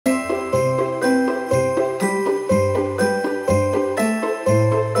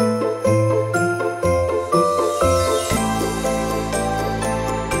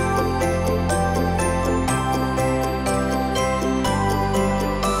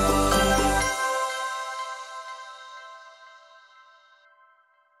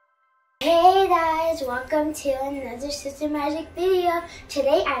guys, welcome to another Sister Magic video.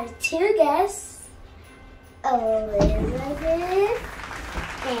 Today I have two guests, Elizabeth and Hailey.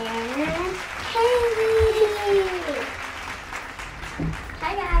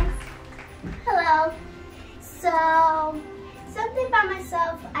 Hi guys. Hello. So, something about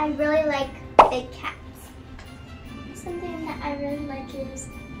myself, I really like big cats. Something that I really like is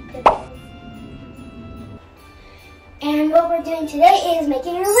pickles. And what we're doing today is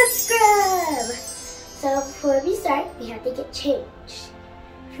making a lip scrub. So before we start, we have to get changed.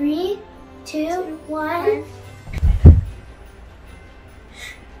 3, 2, 1.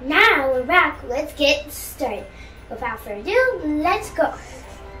 Now we're back. Let's get started. Without further ado, let's go.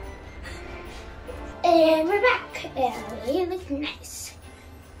 And we're back. And we look nice.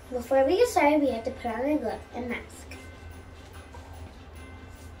 Before we get started, we have to put on a glove and mask.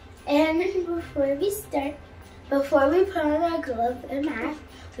 And before we put on our glove and mask,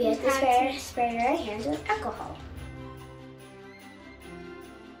 we have to spray our hands with alcohol.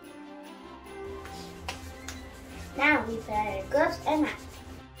 Now we put on our gloves and mask.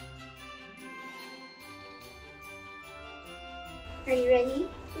 Are you ready?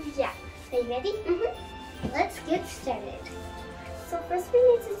 Yeah. Are you ready? Mm-hmm. Let's get started. So first we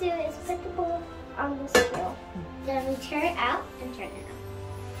need to do is put the bowl on the scale. Then we tear it out and turn it on.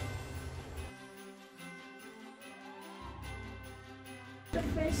 The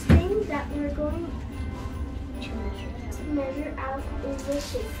first thing that we're going to measure out is the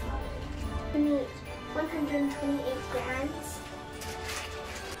shape. We need 128 grams.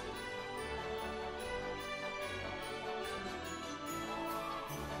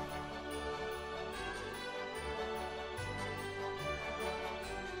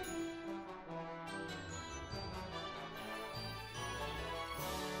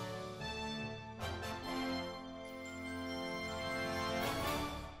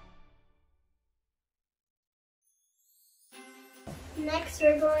 Next,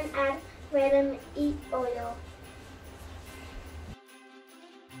 we're going to add red and eat oil.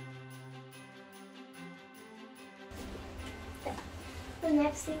 The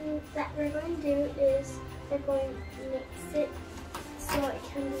next thing that we're going to do is we're going to mix it so it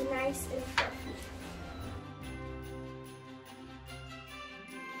can be nice and fluffy.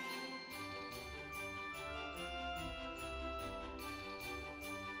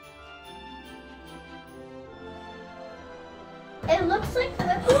 It looks like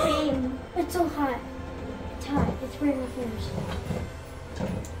whipped cream. It's so hot. It's hot. It's burning my fingers.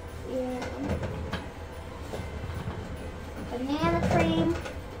 Yeah. Banana cream.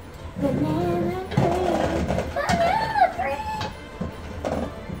 Banana cream. Banana cream.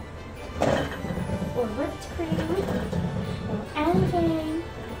 Or whipped cream. Or anything.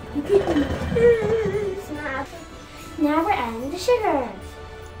 It's not. Now we're adding the sugar.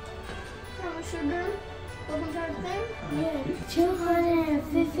 How much sugar? Yeah,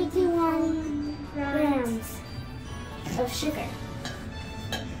 251 grams of sugar.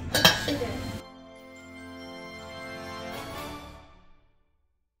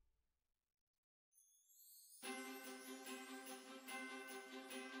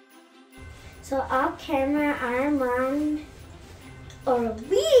 So off camera, our mom or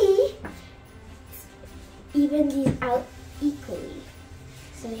we even these out equally.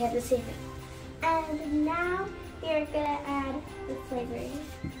 So we have the same thing. And now we're gonna add the flavor,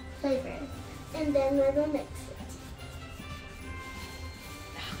 and then we're gonna mix it.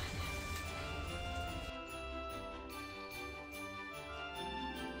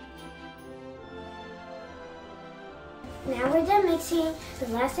 Now we're done mixing. The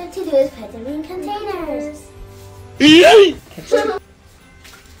last step to do is put them in containers. You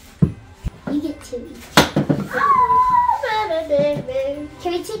get two each.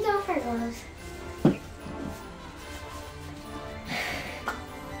 Can we take off our gloves?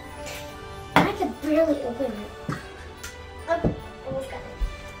 I could barely open it. Oh, almost got it.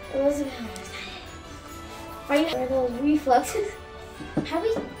 It wasn't hard. Are you having those reflexes? How do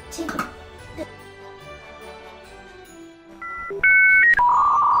we take it?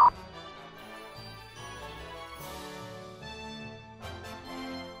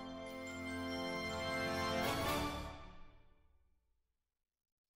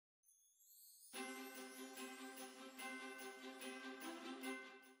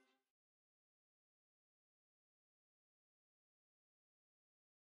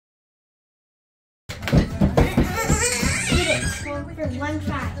 There's one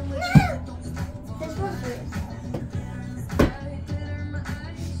try. This one first.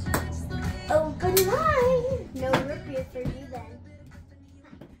 Open wide. No root beer for you then.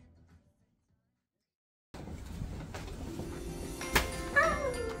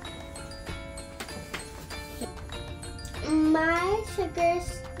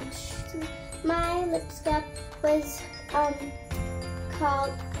 triggers. My lip scrub was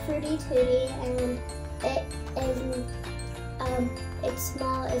called Fruity Tooty, and it its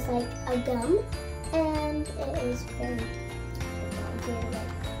smell is like a gum, and it is very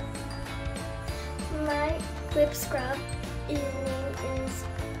My lip scrub name is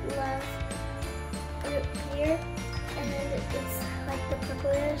Love Root Beer, and it's like the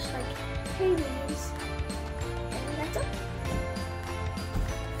purplish, like Hailey's, and that's all.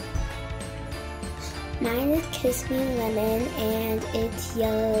 Mine is Kiss Me Lemon, and it's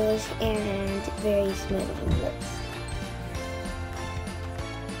yellowish and very smooth on the lips.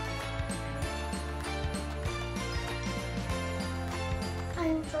 I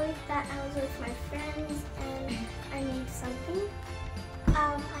enjoyed that I was with my friends and I made something. I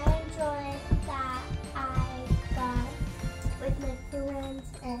enjoyed that I got with my friends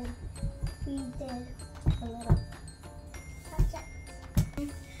and we did a little project.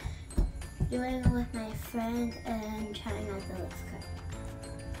 Doing it with my friend and trying out the lip scrub.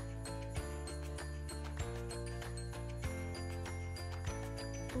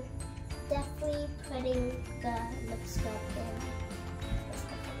 Definitely putting the lip scrub in.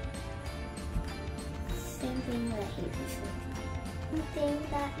 Same thing that Hailey said. One thing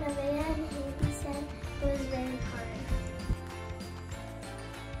that Nevaeh and Hailey said was very hard.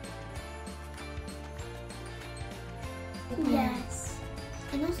 Yes.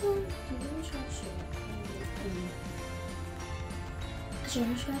 And also, do you want to try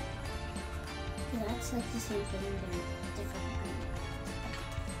sugar scrub? Yeah, that's like the same thing, but different ingredient.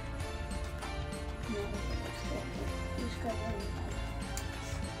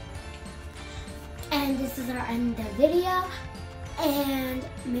 And this is our end of the video. And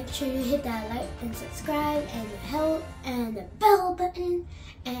make sure you hit that like and subscribe and the bell button.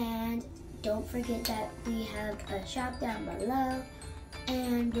 And don't forget that we have a shop down below.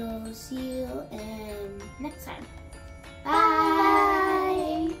 And we'll see you in next time.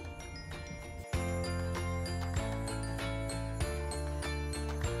 Bye!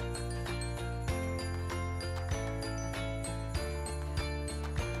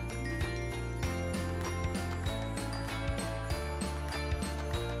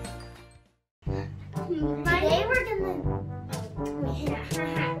 Today we're gonna.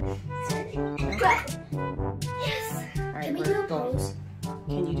 Yes. All right, Can we do a pose?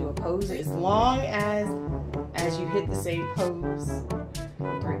 Can you do a pose as long as you hit the same pose?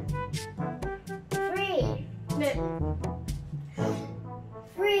 3.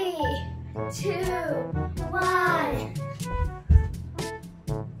 3, 2, 1.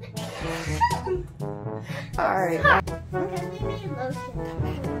 All right. Because we made lotion.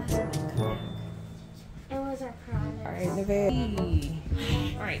 It was our product. All right,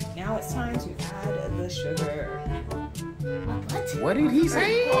 Nevaeh. All right, now it's time to add the sugar. What did he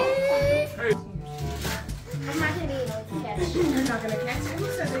say? I'm not gonna be able to catch it. You're not gonna catch it? Who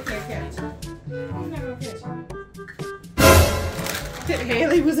said they can't catch it? Who's not gonna catch it?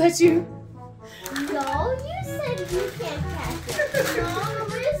 Hailey, was that you? No, you said you can't catch it. No,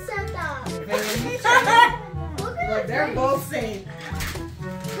 nobody said that. Look at Look, they're face. both saying.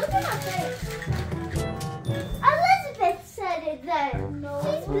 Look at my face. Elizabeth said it then. No.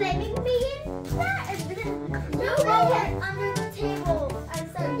 She's blaming me and that. No, under the table. I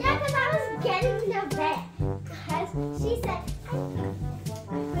said, yeah, because I was getting the vet. Because she said,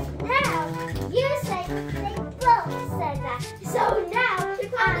 but now you say they both said that. So now, the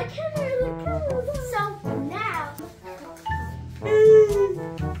camera. So now.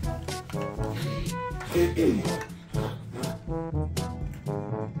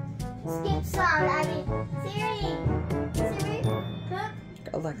 Skip song. I mean, Siri, put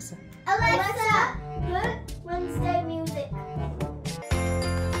Alexa. Alexa, put Wednesday music.